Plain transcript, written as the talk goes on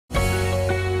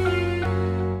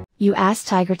You ask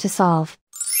Tiger to solve.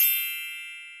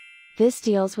 This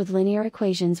deals with linear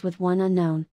equations with one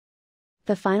unknown.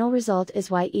 The final result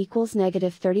is y equals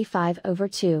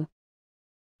 -35/2.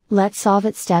 Let's solve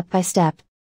it step by step.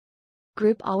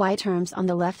 Group all y terms on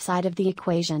the left side of the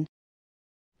equation.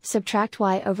 Subtract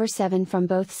y/7 from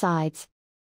both sides.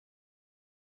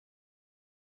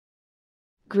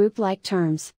 Group like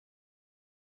terms.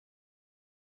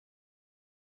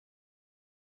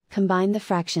 Combine the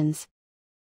fractions.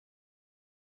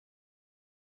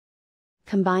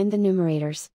 Combine the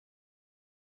numerators.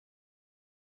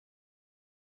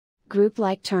 Group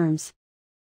like terms.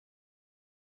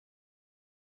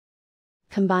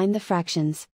 Combine the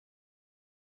fractions.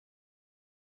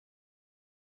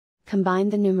 Combine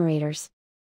the numerators.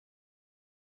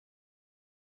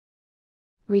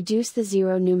 Reduce the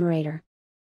zero numerator.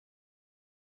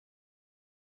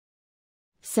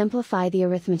 Simplify the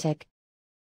arithmetic.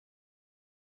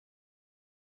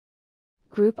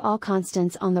 Group all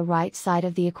constants on the right side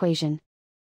of the equation.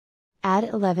 Add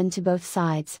 11 to both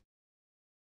sides.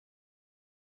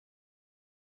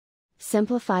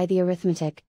 Simplify the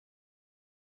arithmetic.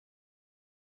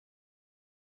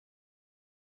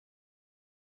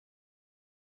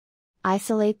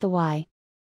 Isolate the y.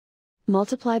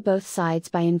 Multiply both sides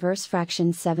by inverse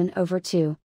fraction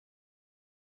 7/2.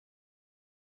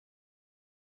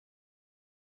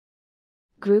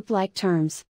 Group like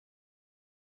terms.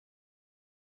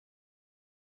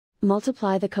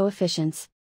 Multiply the coefficients.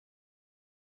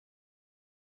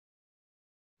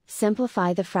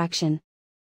 Simplify the fraction.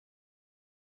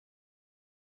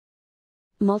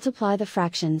 Multiply the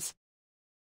fractions.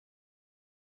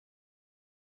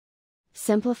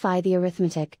 Simplify the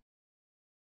arithmetic.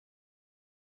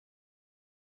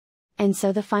 And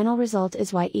so the final result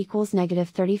is y equals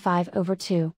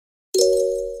 -35/2.